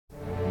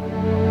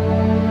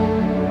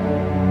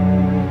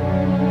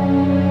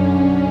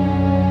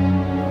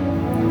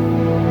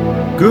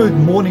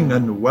Good morning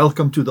and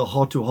welcome to the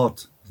Heart to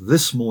Heart.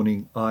 This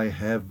morning I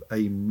have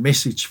a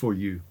message for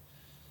you.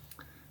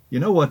 You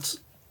know what?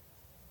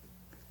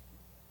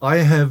 I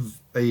have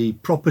a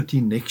property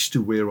next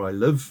to where I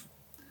live,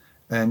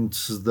 and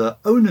the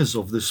owners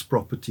of this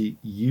property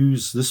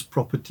use this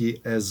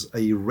property as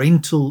a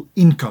rental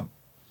income.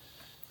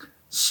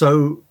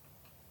 So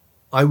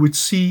I would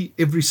see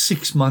every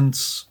 6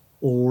 months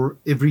or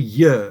every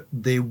year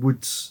there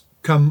would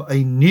come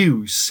a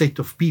new set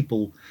of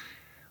people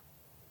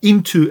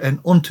into and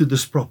onto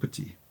this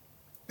property.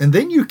 And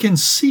then you can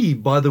see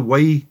by the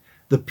way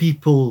the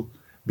people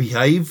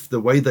behave,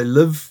 the way they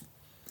live,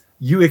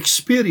 you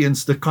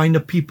experience the kind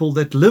of people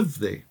that live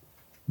there.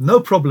 No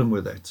problem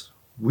with that.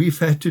 We've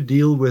had to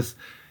deal with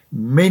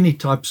many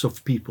types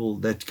of people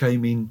that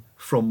came in,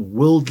 from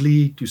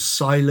worldly to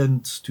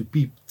silent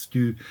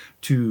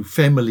to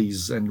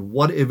families and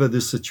whatever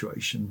the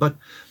situation. But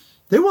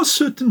there was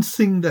certain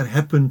thing that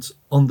happened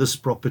on this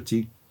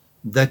property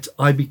that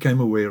I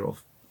became aware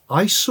of.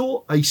 I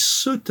saw a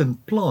certain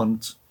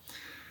plant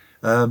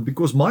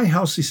because my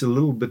house is a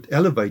little bit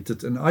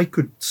elevated and I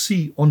could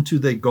see onto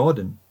their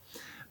garden.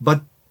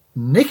 But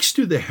next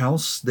to the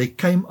house, there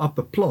came up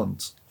a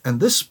plant, and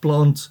this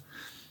plant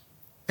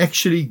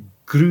actually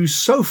grew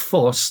so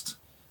fast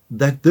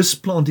that this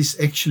plant is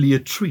actually a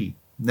tree.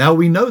 Now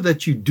we know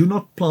that you do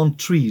not plant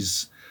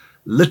trees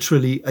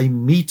literally a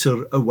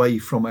meter away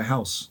from a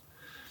house.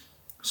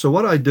 So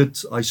what I did,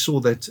 I saw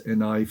that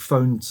and I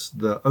phoned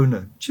the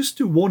owner just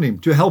to warn him,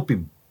 to help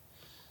him.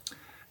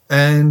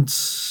 And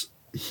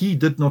he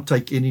did not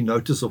take any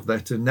notice of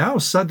that. And now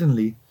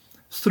suddenly,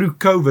 through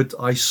COVID,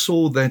 I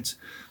saw that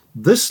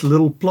this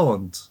little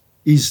plant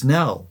is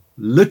now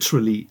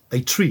literally a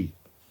tree.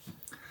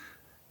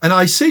 And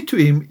I said to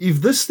him,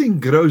 if this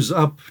thing grows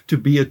up to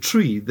be a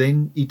tree,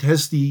 then it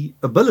has the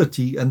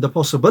ability and the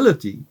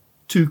possibility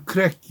to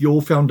crack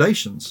your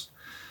foundations.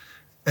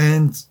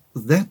 And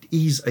that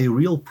is a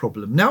real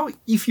problem. Now,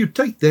 if you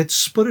take that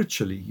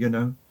spiritually,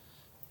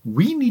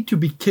 we need to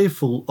be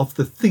careful of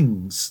the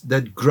things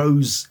that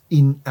grows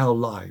in our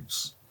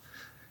lives.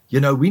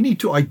 We need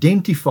to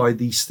identify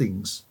these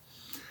things.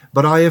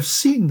 But I have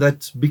seen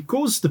that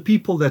because the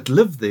people that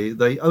live there,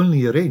 they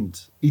only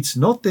rent, it's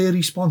not their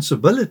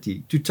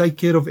responsibility to take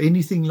care of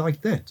anything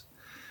like that.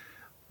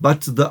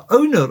 But the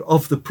owner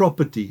of the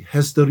property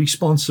has the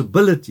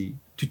responsibility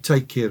to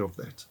take care of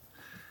that.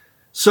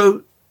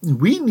 So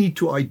we need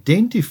to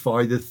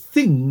identify the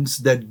things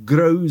that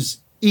grows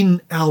in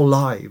our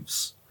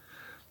lives.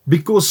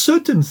 Because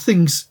certain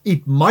things,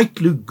 it might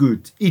look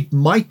good, it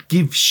might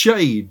give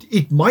shade,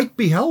 it might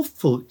be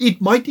helpful, it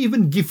might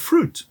even give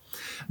fruit.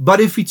 But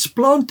if it's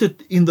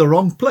planted in the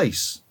wrong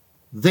place,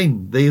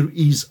 then there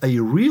is a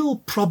real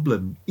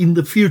problem in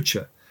the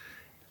future.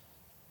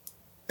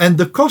 And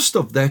the cost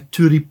of that,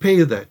 to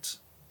repair that,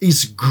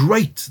 is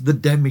great, the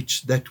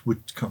damage that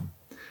would come.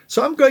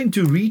 So I'm going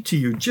to read to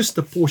you just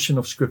a portion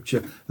of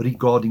scripture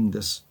regarding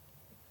this.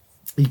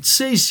 It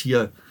says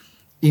here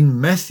in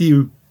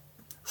Matthew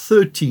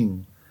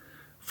 13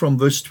 from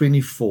verse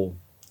 24,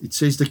 it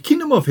says, "The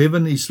kingdom of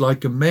heaven is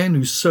like a man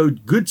who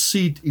sowed good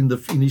seed in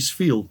his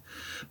field.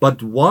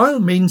 But while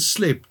men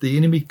slept, the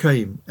enemy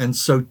came and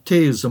sowed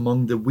tares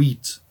among the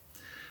wheat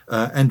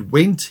and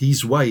went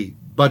his way.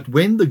 But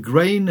when the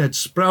grain had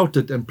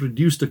sprouted and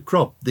produced a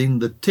crop, then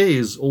the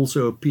tares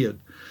also appeared.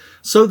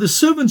 So the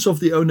servants of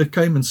the owner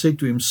came and said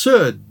to him,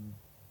 'Sir,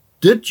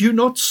 did you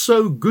not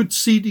sow good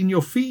seed in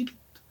your field?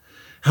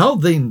 How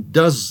then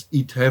does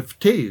it have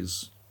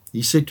tares?'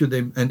 He said to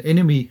them, 'An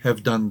enemy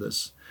have done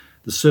this.'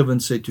 The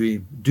servant said to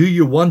him, 'Do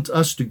you want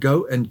us to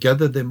go and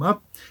gather them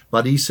up?'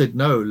 But he said,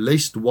 'No,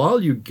 lest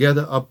while you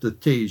gather up the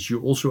tares, you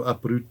also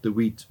uproot the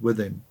wheat with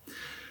them.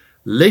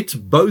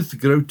 Let both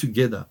grow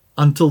together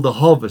until the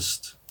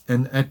harvest.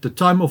 And at the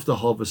time of the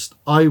harvest,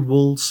 I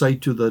will say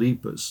to the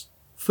reapers,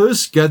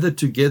 first gather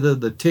together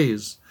the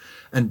tares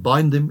and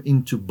bind them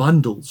into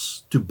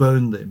bundles to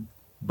burn them,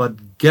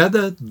 but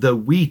gather the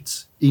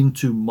wheat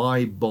into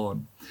my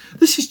barn.'"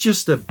 This is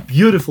just a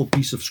beautiful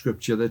piece of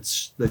scripture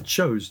that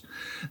shows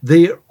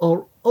there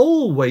are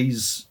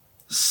always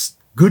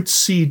good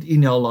seed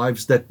in our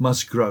lives that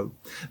must grow,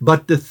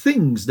 but the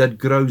things that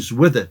grows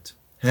with it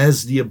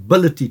has the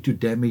ability to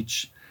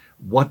damage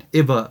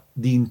whatever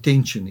the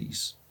intention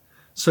is.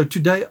 So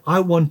today I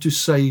want to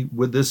say,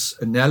 with this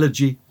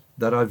analogy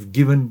that I've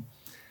given,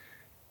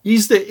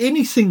 is there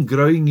anything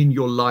growing in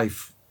your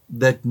life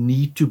that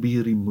need to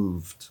be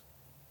removed?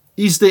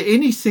 Is there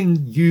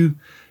anything you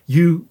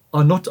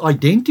are not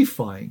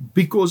identifying?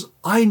 Because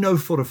I know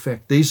for a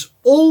fact there's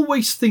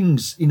always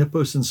things in a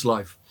person's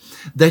life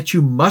that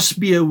you must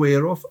be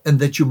aware of and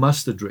that you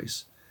must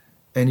address.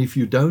 And if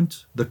you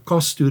don't, the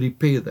cost to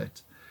repair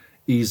that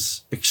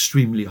is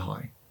extremely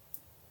high.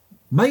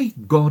 May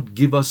God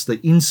give us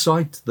the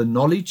insight, the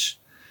knowledge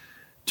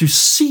to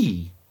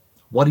see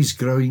what is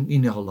growing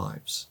in our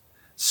lives,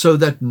 so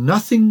that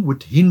nothing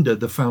would hinder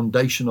the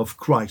foundation of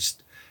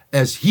Christ,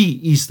 as He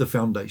is the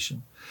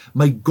foundation.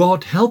 May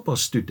God help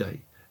us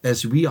today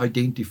as we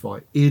identify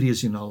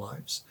areas in our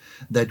lives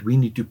that we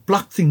need to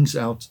pluck things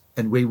out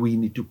and where we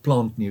need to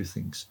plant new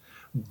things.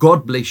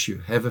 God bless you.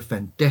 Have a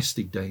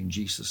fantastic day in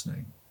Jesus'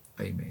 name.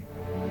 Amen.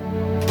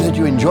 Did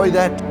you enjoy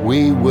that?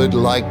 We would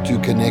like to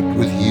connect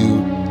with you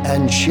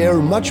and share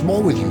much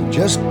more with you.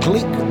 Just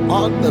click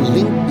on the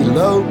link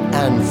below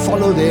and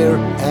follow there,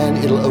 and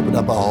it'll open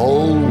up a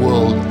whole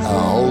world, a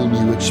whole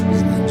new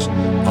experience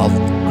of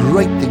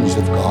great things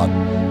of God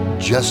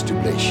just to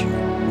bless you.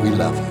 We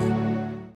love you.